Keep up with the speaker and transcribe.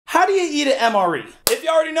How do you eat an MRE? If you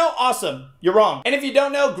already know, awesome. You're wrong. And if you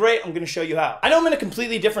don't know, great, I'm gonna show you how. I know I'm in a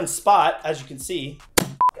completely different spot, as you can see.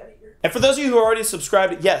 And for those of you who are already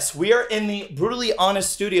subscribed, yes, we are in the Brutally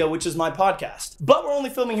Honest studio, which is my podcast. But we're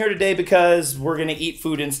only filming here today because we're gonna eat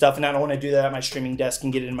food and stuff, and I don't wanna do that at my streaming desk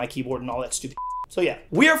and get it in my keyboard and all that stupid. So yeah,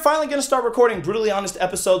 we are finally gonna start recording Brutally Honest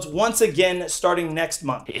episodes once again, starting next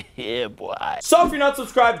month. Yeah, boy. So if you're not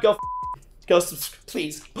subscribed, go subscribe,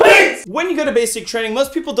 please. Please! When you go to basic training,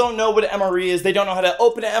 most people don't know what an MRE is. They don't know how to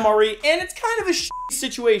open an MRE, and it's kind of a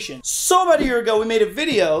situation. So about a year ago, we made a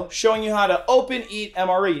video showing you how to open, eat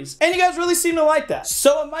MREs, and you guys really seem to like that.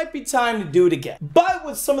 So it might be time to do it again, but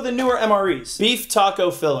with some of the newer MREs. Beef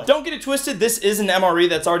taco filling. Don't get it twisted, this is an MRE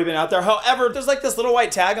that's already been out there. However, there's like this little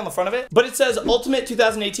white tag on the front of it, but it says Ultimate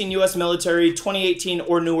 2018 US Military 2018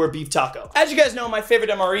 or newer beef taco. As you guys know, my favorite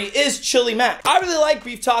MRE is Chili Mac. I really like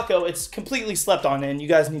beef taco. It's completely slept on, and you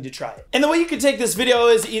guys need to try it. And the way you can take this video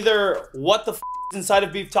is either what the f inside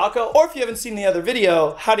of beef taco, or if you haven't seen the other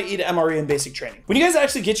video, how to eat an MRE in basic training. When you guys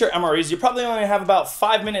actually get your MREs, you're probably only gonna have about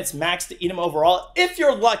 5 minutes max to eat them overall, if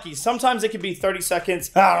you're lucky. Sometimes it could be 30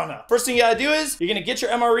 seconds, I don't know. First thing you gotta do is, you're gonna get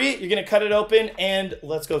your MRE, you're gonna cut it open, and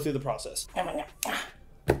let's go through the process.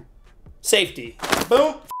 Safety,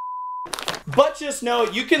 boom. But just know,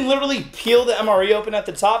 you can literally peel the MRE open at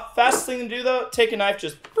the top. Fastest thing to do though, take a knife,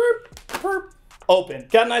 just burp, burp, open.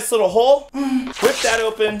 Got a nice little hole, whip that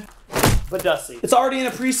open. But dusty. It's already in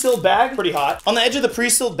a pre-sealed bag, pretty hot. On the edge of the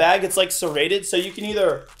pre-sealed bag, it's like serrated, so you can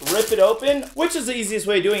either rip it open, which is the easiest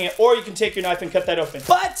way of doing it, or you can take your knife and cut that open.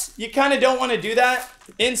 But you kind of don't want to do that.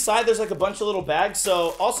 Inside, there's like a bunch of little bags,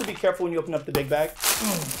 so also be careful when you open up the big bag.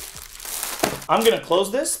 I'm gonna close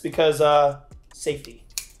this because, safety.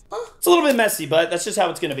 It's a little bit messy, but that's just how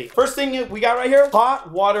it's gonna be. First thing we got right here,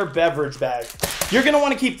 hot water beverage bag. You're gonna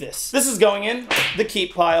wanna keep this. This is going in the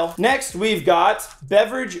keep pile. Next, we've got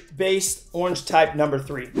beverage-based orange type number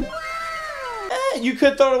 3. You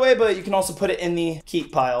could throw it away, but you can also put it in the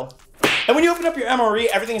keep pile. And when you open up your MRE,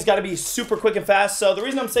 everything's gotta be super quick and fast. So the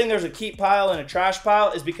reason I'm saying there's a keep pile and a trash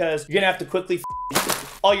pile is because you're gonna have to quickly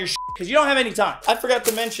all your shit, because you don't have any time. I forgot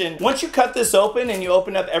to mention, once you cut this open and you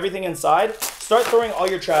open up everything inside, start throwing all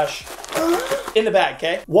your trash in the bag,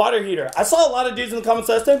 okay? Water heater. I saw a lot of dudes in the comments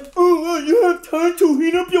last time, oh, you have time to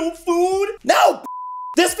heat up your food? No!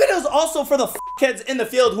 This video is also for the kids in the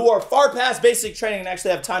field who are far past basic training and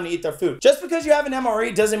actually have time to eat their food. Just because you have an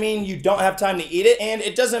MRE doesn't mean you don't have time to eat it, and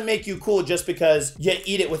it doesn't make you cool just because you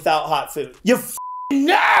eat it without hot food. You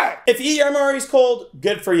nerd! If you eat your MREs cold,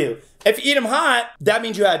 good for you. If you eat them hot, that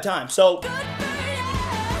means you had time. So,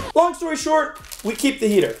 long story short, we keep the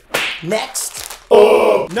heater. Next,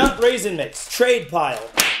 nut raisin mix, trade pile.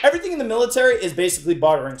 Everything in the military is basically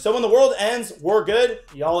bartering. So when the world ends, we're good,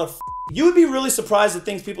 y'all are You would be really surprised at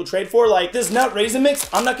things people trade for, like this nut raisin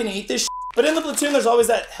mix. I'm not gonna eat this shit. But in the platoon, there's always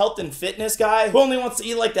that health and fitness guy who only wants to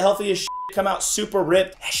eat like the healthiest shit, come out super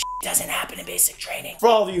ripped. That shit doesn't happen in basic training. For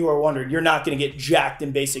all of you who are wondering, you're not gonna get jacked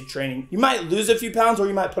in basic training. You might lose a few pounds or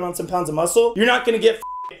you might put on some pounds of muscle. You're not gonna get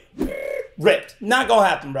ripped. Not gonna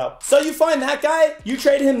happen, bro. So you find that guy, you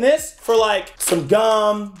trade him this for like some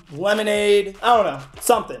gum, lemonade, I don't know,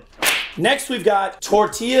 something. Next, we've got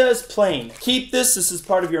tortillas plain. Keep this is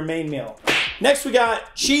part of your main meal. Next, we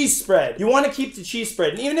got cheese spread. You want to keep the cheese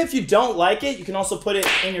spread. And even if you don't like it, you can also put it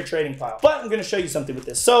in your trading pile. But I'm going to show you something with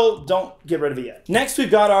this, so don't get rid of it yet. Next,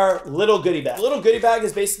 we've got our little goodie bag. Little goodie bag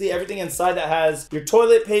is basically everything inside that has your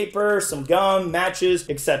toilet paper, some gum, matches,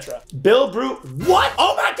 etc. Bill Brew. What?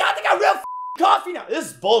 Oh my God, they got real coffee now. This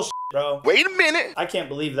is bullshit, bro. Wait a minute. I can't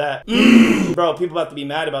believe that. Bro, people about to be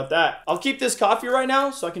mad about that. I'll keep this coffee right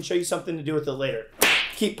now so I can show you something to do with it later.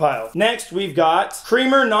 Keep pile. Next, we've got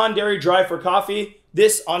creamer non-dairy dry for coffee.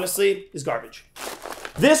 This, honestly, is garbage.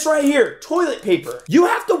 This right here, toilet paper. You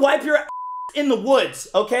have to wipe your ass in the woods,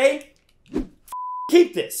 okay?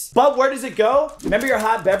 Keep this. But where does it go? Remember your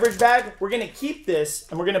hot beverage bag? We're gonna keep this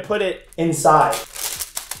and we're gonna put it inside.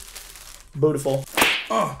 Beautiful.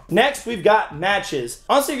 Next, we've got matches.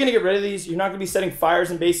 Honestly, you're gonna get rid of these. You're not gonna be setting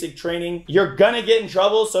fires in basic training. You're gonna get in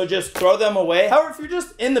trouble, so just throw them away. However, if you're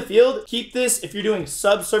just in the field, keep this if you're doing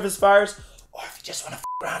subsurface fires, or if you just wanna f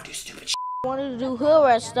around, do stupid shit. I wanted to do hood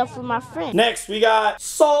rat stuff with my friend. Next, we got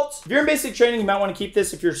salt. If you're in basic training, you might wanna keep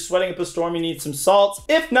this. If you're sweating up a storm, you need some salt.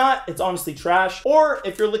 If not, it's honestly trash. Or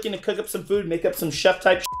if you're looking to cook up some food, make up some chef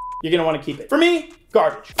type shit, you're gonna wanna keep it. For me,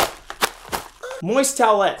 garbage. Moist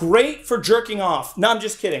towelette, great for jerking off. No, I'm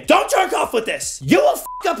just kidding. Don't jerk off with this. You will f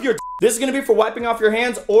up your This is gonna be for wiping off your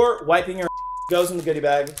hands or wiping your goes in the goodie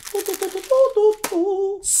bag.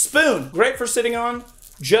 Spoon, great for sitting on.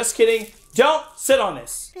 Just kidding. Don't sit on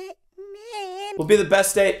this. Will be the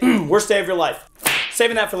best day, worst day of your life.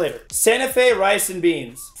 saving that for later. Santa Fe rice and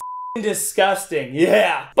beans. Disgusting,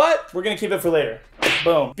 yeah. But we're gonna keep it for later.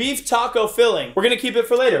 Boom. Beef taco filling. We're gonna keep it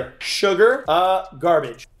for later. Sugar,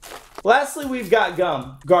 garbage. Lastly, we've got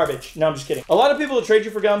gum. Garbage. No, I'm just kidding. A lot of people will trade you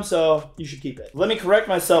for gum, so you should keep it. Let me correct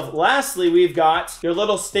myself. Lastly, we've got your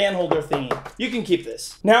little stand holder thingy. You can keep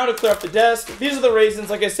this. Now to clear up the desk. These are the raisins.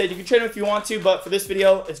 Like I said, you can trade them if you want to, but for this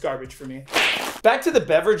video, it's garbage for me. Back to the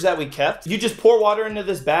beverage that we kept. You just pour water into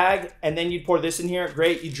this bag, and then you pour this in here.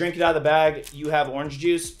 Great. You drink it out of the bag. You have orange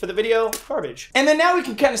juice. For the video, garbage. And then now we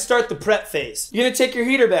can kind of start the prep phase. You're gonna take your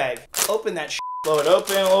heater bag. Open that shit. Blow it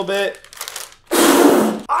open a little bit.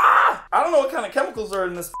 I don't know what kind of chemicals are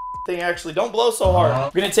in this thing actually. Don't blow so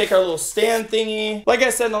hard. We're gonna take our little stand thingy. Like I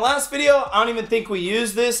said in the last video, I don't even think we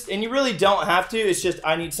use this, and you really don't have to. It's just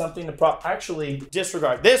I need something to actually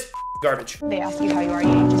disregard this garbage. They ask you how you are,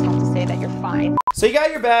 you just have to say that you're fine. So you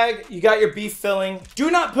got your bag, you got your beef filling.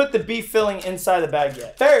 Do not put the beef filling inside the bag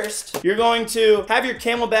yet. First, you're going to have your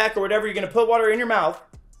Camelback or whatever. You're gonna put water in your mouth.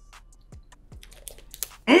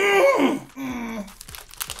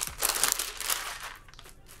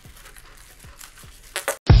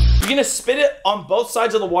 You're gonna spit it on both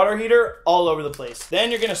sides of the water heater all over the place. Then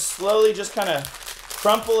you're gonna slowly just kind of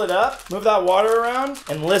crumple it up, move that water around,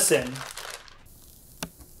 and listen.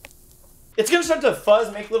 It's gonna start to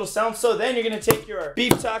fuzz, make little sounds. So then you're gonna take your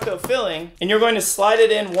beef taco filling and you're going to slide it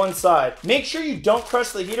in one side. Make sure you don't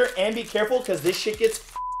crush the heater and be careful because this shit gets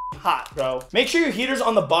hot, bro. Make sure your heater's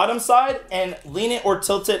on the bottom side and lean it or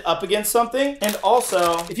tilt it up against something. And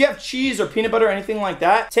also, if you have cheese or peanut butter or anything like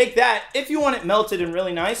that, take that if you want it melted and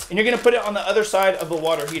really nice, and you're gonna put it on the other side of the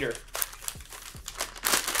water heater.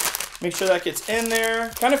 Make sure that gets in there.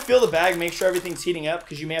 Kind of feel the bag, make sure everything's heating up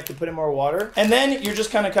because you may have to put in more water. And then you're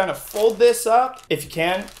just kind of fold this up if you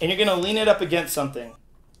can, and you're gonna lean it up against something.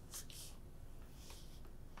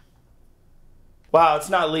 Wow, it's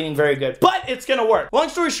not leaning very good, but it's gonna work. Long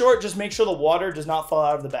story short, just make sure the water does not fall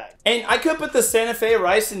out of the bag. And I could put the Santa Fe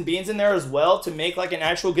rice and beans in there as well to make like an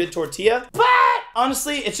actual good tortilla, but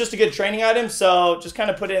honestly, it's just a good training item, so just kind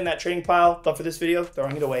of put it in that training pile. But for this video,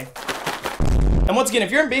 throwing it away. And once again,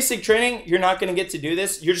 if you're in basic training, you're not gonna get to do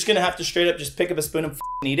this. You're just gonna have to straight up just pick up a spoon and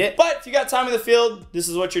eat it. But if you got time in the field, this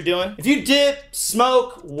is what you're doing. If you dip,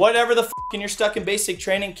 smoke, whatever the and you're stuck in basic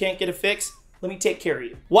training, can't get a fix, let me take care of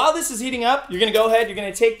you. While this is heating up, you're gonna go ahead, you're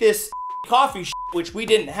gonna take this coffee which we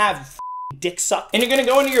didn't have, dick suck. And you're gonna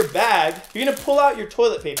go into your bag, you're gonna pull out your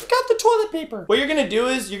toilet paper. Got the toilet paper. What you're gonna do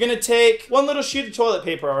is you're gonna take one little sheet of toilet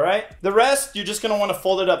paper, all right? The rest, you're just gonna wanna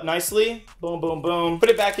fold it up nicely. Boom, boom, boom. Put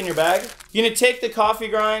it back in your bag. You're gonna take the coffee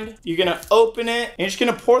grind, you're gonna open it, and you're just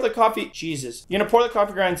gonna pour the coffee, Jesus. You're gonna pour the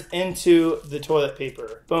coffee grinds into the toilet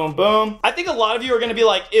paper. Boom, boom. I think a lot of you are gonna be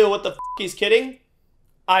like, ew, what the f, he's kidding?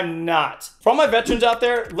 I'm not. For all my veterans out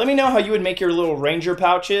there, let me know how you would make your little Ranger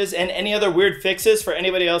pouches and any other weird fixes for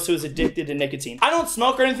anybody else who is addicted to nicotine. I don't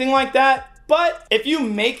smoke or anything like that, but if you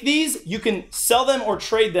make these, you can sell them or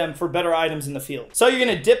trade them for better items in the field. So you're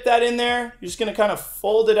gonna dip that in there. You're just gonna kind of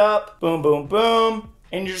fold it up, boom, boom, boom,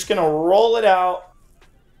 and you're just gonna roll it out.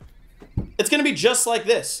 It's gonna be just like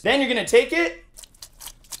this. Then you're gonna take it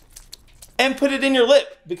and put it in your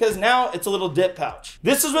lip because now it's a little dip pouch.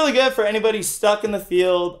 This is really good for anybody stuck in the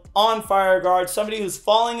field, on fire guard, somebody who's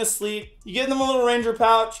falling asleep. You give them a little Ranger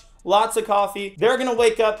pouch, lots of coffee. They're gonna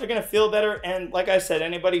wake up, they're gonna feel better. And like I said,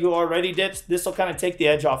 anybody who already dips, this will kind of take the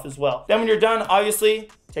edge off as well. Then when you're done, obviously,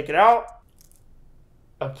 take it out.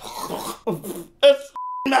 It's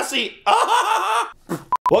messy.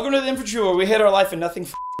 Welcome to the infantry where we hate our life and nothing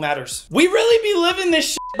matters. We really be living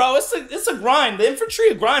this shit, bro. It's a grind. The infantry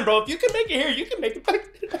a grind, bro. If you can make it here, you can make it back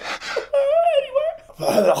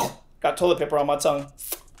anywhere. Got toilet paper on my tongue.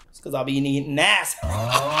 It's because I'll be eating ass.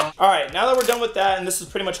 All right, now that we're done with that, and this is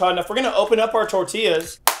pretty much hot enough, we're gonna open up our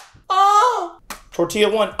tortillas. Oh! Tortilla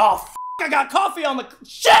one. Oh, I got coffee on the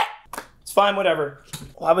shit. It's fine, whatever.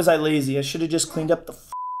 Why was I lazy? I should have just cleaned up the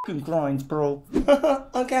grinds, bro.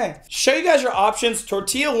 Okay. Show you guys your options.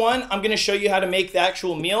 Tortilla 1, I'm gonna show you how to make the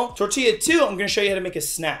actual meal. Tortilla 2, I'm gonna show you how to make a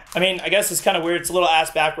snack. I mean, I guess it's kind of weird. It's a little ass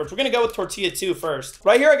backwards. We're gonna go with Tortilla 2 first.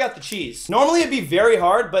 Right here, I got the cheese. Normally, it'd be very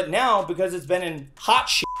hard, but now, because it's been in hot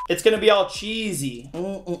shit, it's gonna be all cheesy.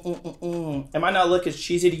 Am I not look as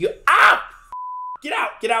cheesy to you? Ah! Get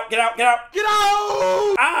out, get out, get out, get out, get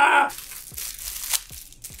out! Ah!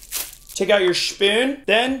 Take out your spoon.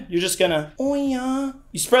 Then you're just gonna, oh yeah.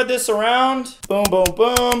 You spread this around. Boom, boom,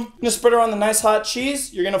 boom. You're gonna spread around the nice hot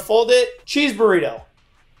cheese. You're gonna fold it. Cheese burrito.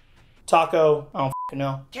 Taco. I don't f***ing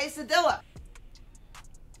know. Quesadilla.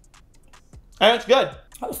 And it's good.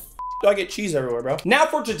 How the f*** do I get cheese everywhere, bro? Now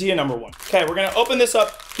for tortilla number 1. Okay, we're gonna open this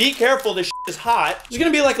up. Be careful. This is hot. There's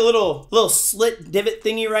gonna be like a little slit divot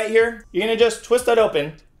thingy right here. You're gonna just twist that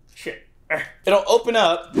open. Shit. It'll open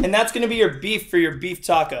up, and that's gonna be your beef for your beef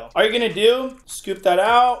taco. All you're gonna do, scoop that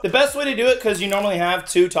out. The best way to do it, because you normally have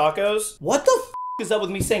 2 tacos. What the f is up with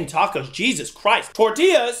me saying tacos? Jesus Christ.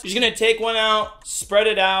 Tortillas, you're just gonna take one out, spread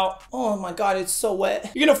it out. Oh my God, it's so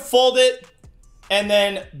wet. You're gonna fold it, and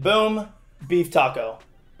then boom, beef taco.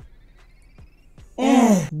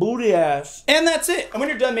 Booty ass. And that's it. And when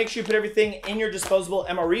you're done, make sure you put everything in your disposable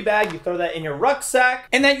MRE bag. You throw that in your rucksack,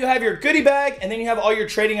 and then you have your goodie bag, and then you have all your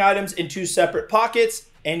trading items in 2 separate pockets,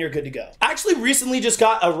 and you're good to go. I actually recently just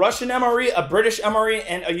got a Russian MRE, a British MRE,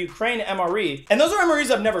 and a Ukraine MRE. And those are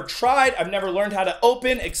MREs I've never tried, I've never learned how to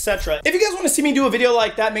open, etc. If you guys want to see me do a video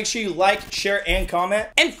like that, make sure you like, share, and comment.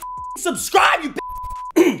 And subscribe,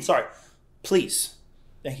 you Sorry. Please.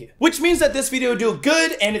 Thank you. Which means that this video will do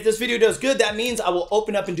good, and if this video does good, that means I will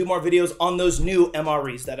open up and do more videos on those new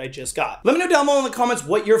MREs that I just got. Let me know down below in the comments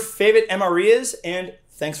what your favorite MRE is, and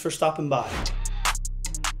thanks for stopping by.